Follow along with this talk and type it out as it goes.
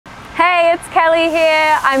it's Kelly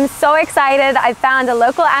here. I'm so excited. I found a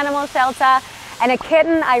local animal shelter and a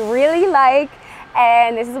kitten I really like,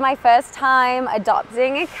 and this is my first time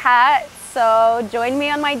adopting a cat, so join me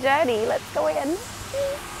on my journey. Let's go in.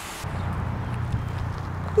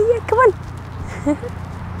 Yeah, come on.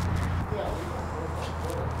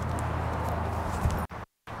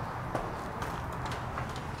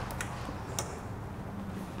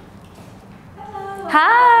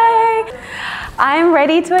 Hi! I'm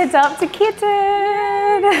ready to adopt a kitten.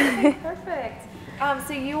 Perfect.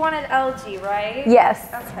 So you wanted LG, right?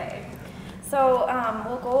 Yes. Okay. So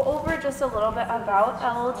we'll go over just a little bit about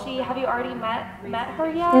LG. Have you already met her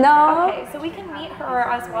yet? No. Okay, so we can meet her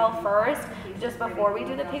as well first, just before we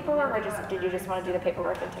do the paperwork, or did you just want to do the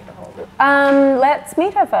paperwork and take her home? Let's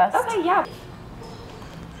meet her first. Okay, yeah.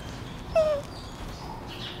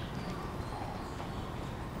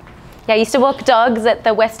 Yeah, I used to walk dogs at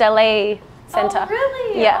the West LA Center. Oh,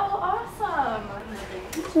 really? Yeah. Oh, awesome.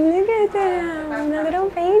 Look at them, the little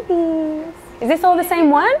babies. Is this all the same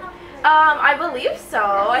one? I believe so.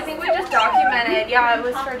 I think we just documented. Yeah, it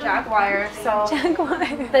was for Jaguar. So Jaguar.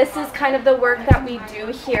 This is kind of the work that we do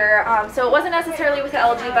here. So it wasn't necessarily with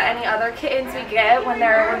LG, but any other kittens we get when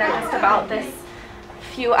they're just about this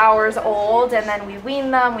few hours old, and then we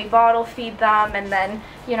wean them, we bottle feed them, and then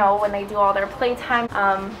when they do all their playtime.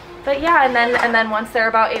 But yeah, and then once they're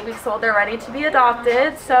about 8 weeks old, they're ready to be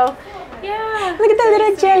adopted. So yeah. Look at the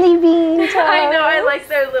little jelly bean. I know, I like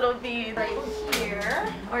their little beads. Right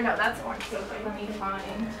here. Or no, that's orange. So let me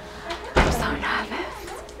find. I'm so nervous.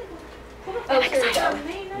 Okay,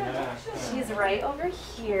 she's right over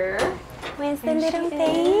here. Where's the little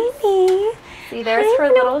baby? See, there's her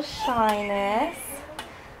little shyness.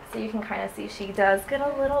 So you can kind of see she does get a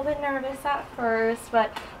little bit nervous at first,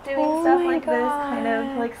 but doing stuff like this, kind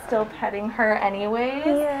of like still petting her anyways.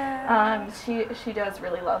 Yeah. She does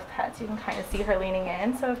really love pets. You can kind of see her leaning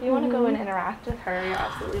in. So if you want to go and interact with her, you're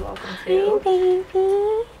absolutely welcome to. Hi,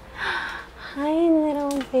 baby. Hi,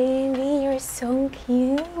 little baby. You're so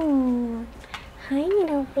cute. Hi,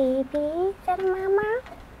 little baby. Is that a mama?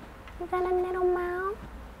 Is that a little mouse?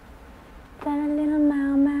 Is that a little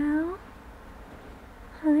mau?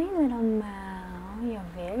 Hi, little Mao. You're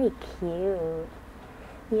very cute.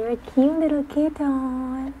 You're a cute little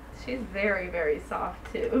kitten. She's very, very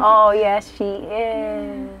soft too. Oh, yes, she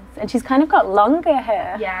is. And she's kind of got longer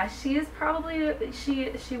hair. Yeah, she is probably,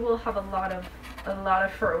 she will have a lot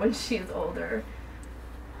of fur when she's older.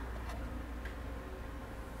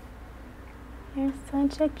 You're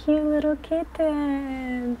such a cute little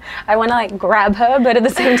kitten. I want to like grab her, but at the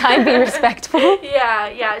same time be respectful.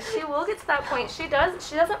 Yeah, she will get to that point. She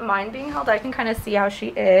doesn't mind being held. I can kind of see how she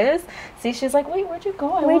is. See, she's like, wait, where'd you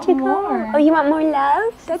go? Where'd you go? Oh, you want more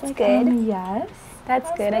love? That's like, good. Yes. That's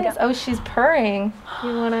good. Nice. Oh, she's purring.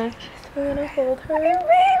 You wanna hold her? Hi,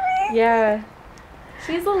 baby. Yeah.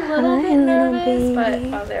 She's a little bit nervous, but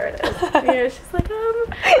oh, there it is. Yeah, she's like,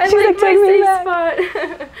 I like my safe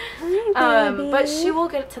spot. But she will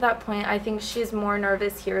get to that point. I think she's more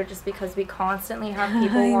nervous here just because we constantly have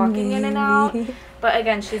people walking in and out. But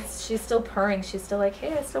again, she's still purring. She's still like,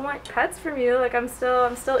 hey, I still want pets from you. Like I'm still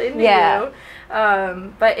into you.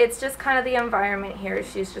 But it's just kind of the environment here.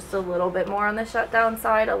 She's just a little bit more on the shutdown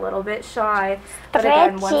side, a little bit shy. But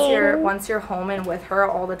again, once you're home and with her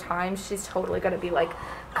all the time, she's totally gonna be like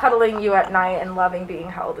cuddling you at night and loving being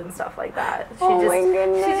held and stuff like that. She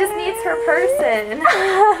just needs her person.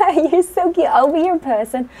 You're so cute. I'll be your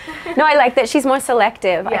person. No, I like that she's more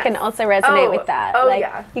selective. Yes. I can also resonate with that. Oh, like,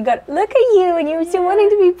 yeah. You got, look at you, and you're still wanting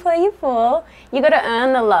to be playful. You got to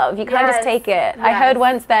earn the love. You can't just take it. Yes. I heard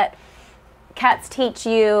once that cats teach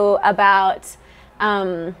you about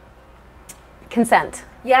consent.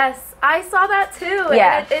 Yes, I saw that too.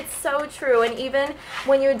 Yeah. And it's so true. And even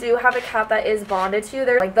when you do have a cat that is bonded to you,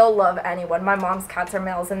 they'll love anyone. My mom's cats are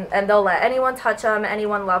males, and they'll let anyone touch them,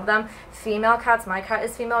 anyone love them. Female cats, my cat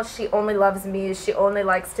is female, she only loves me. She only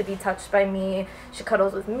likes to be touched by me. She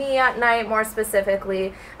cuddles with me at night, more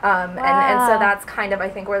specifically. Wow. and so that's kind of, I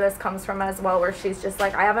think, where this comes from as well, where she's just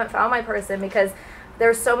like, I haven't found my person, because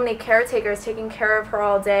there's so many caretakers taking care of her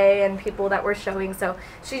all day and people that we're showing, so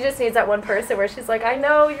she just needs that one person where she's like, I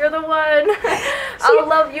know, you're the one. I'll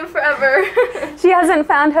love you forever. She hasn't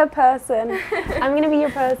found her person. I'm going to be your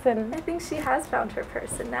person. I think she has found her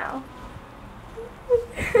person now.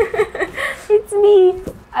 It's me.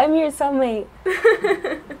 I'm your soulmate.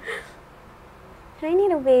 Hi,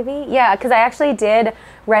 little baby. Yeah, because I actually did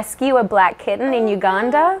rescue a black kitten in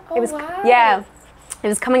Uganda. Oh, it was, wow. Yeah. It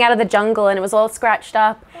was coming out of the jungle and it was all scratched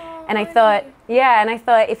up. Oh, and I thought,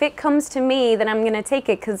 if it comes to me, then I'm going to take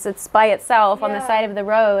it because it's by itself on the side of the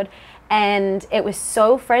road. and it was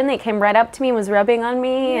so friendly. It came right up to me and was rubbing on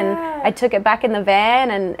me, and I took it back in the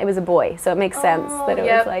van, and it was a boy, so it makes sense that it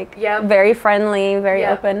was like very friendly, very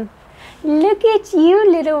open. Look at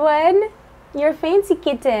you, little one. You're a fancy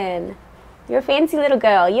kitten. You're a fancy little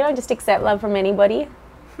girl. You don't just accept love from anybody.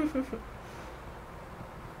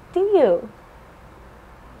 Do you?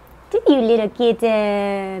 Do you, little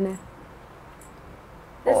kitten?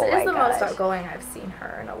 This is the most outgoing I've seen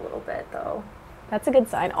her in a little bit, though. That's a good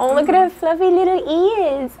sign. Oh, look at her fluffy little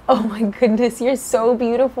ears. Oh my goodness, you're so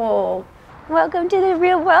beautiful. Welcome to the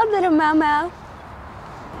real world, little Mau Mau.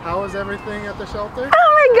 How was everything at the shelter? Oh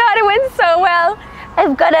my God, it went so well.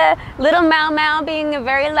 I've got a little Mau Mau being a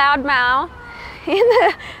very loud Mau in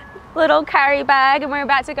the little carry bag, and we're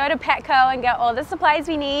about to go to Petco and get all the supplies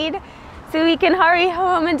we need so we can hurry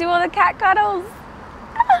home and do all the cat cuddles.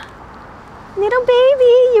 Ah, little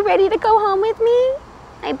baby, you ready to go home with me?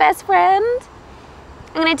 My best friend?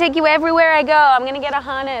 I'm gonna take you everywhere I go. I'm gonna get a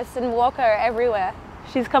harness and walk her everywhere.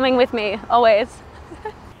 She's coming with me, always.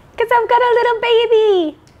 Because I've got a little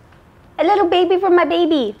baby. A little baby for my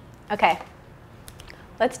baby. Okay,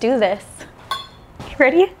 let's do this. You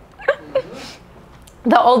ready?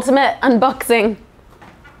 The ultimate unboxing.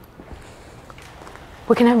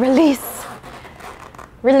 We're gonna release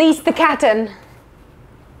the kitten.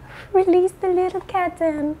 Release the little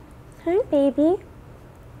kitten. Hi, baby.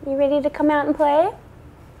 You ready to come out and play?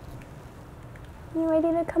 You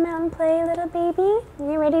ready to come out and play, little baby?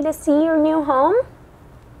 You ready to see your new home?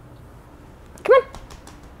 Come on.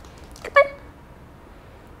 Come on.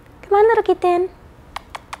 Come on, little kitten.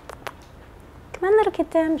 Come on, little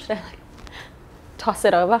kitten. Should I toss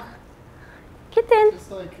it over? Kitten.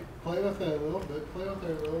 Just like play with her a little bit,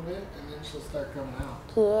 and then she'll start coming out.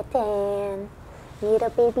 Kitten. Little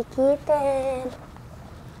baby kitten.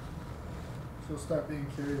 She'll start being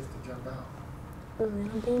curious to jump out.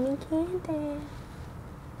 Little baby kitten.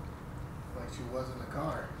 Like she was in the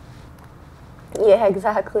car. Yeah,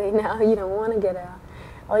 exactly. Now you don't want to get out.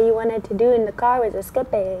 All you wanted to do in the car was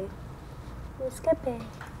escape. Escape.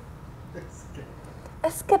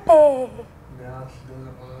 Escape. Now she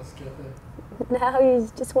doesn't want to skip it. Now you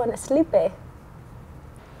just want to sleep.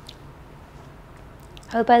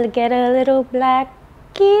 Hope I'll get a little black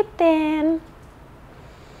kitten.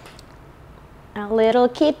 A little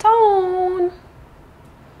kitten.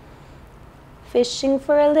 Fishing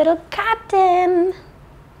for a little kitten.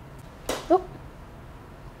 Oh.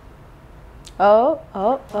 Oh,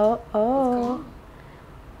 oh, oh, oh.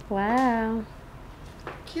 Wow.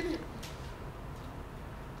 Kitty.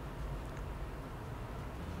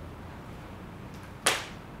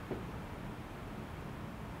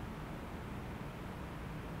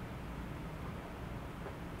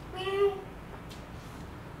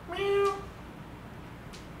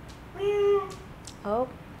 Oh,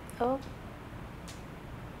 oh.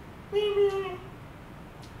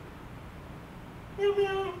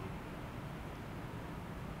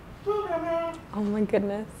 Oh my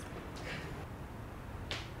goodness.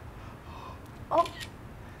 Oh.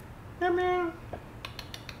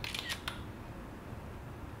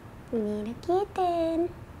 We need a kitten.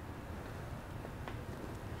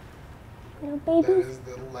 Little baby. That is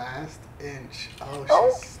the last inch.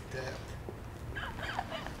 Oh, she stepped.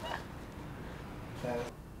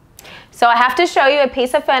 So I have to show you a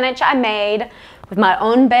piece of furniture I made with my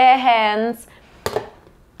own bare hands.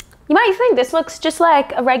 You might think this looks just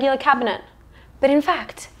like a regular cabinet, but in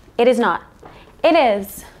fact, it is not. It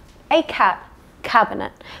is a cat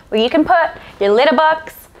cabinet where you can put your litter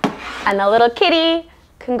box and the little kitty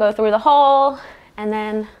can go through the hole, and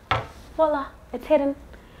then voila, it's hidden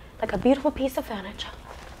like a beautiful piece of furniture.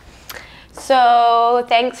 So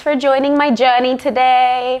thanks for joining my journey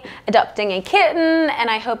today, adopting a kitten, and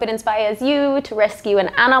I hope it inspires you to rescue an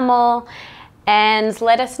animal. And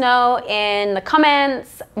let us know in the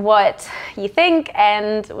comments what you think,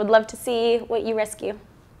 and would love to see what you rescue.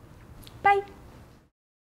 Bye.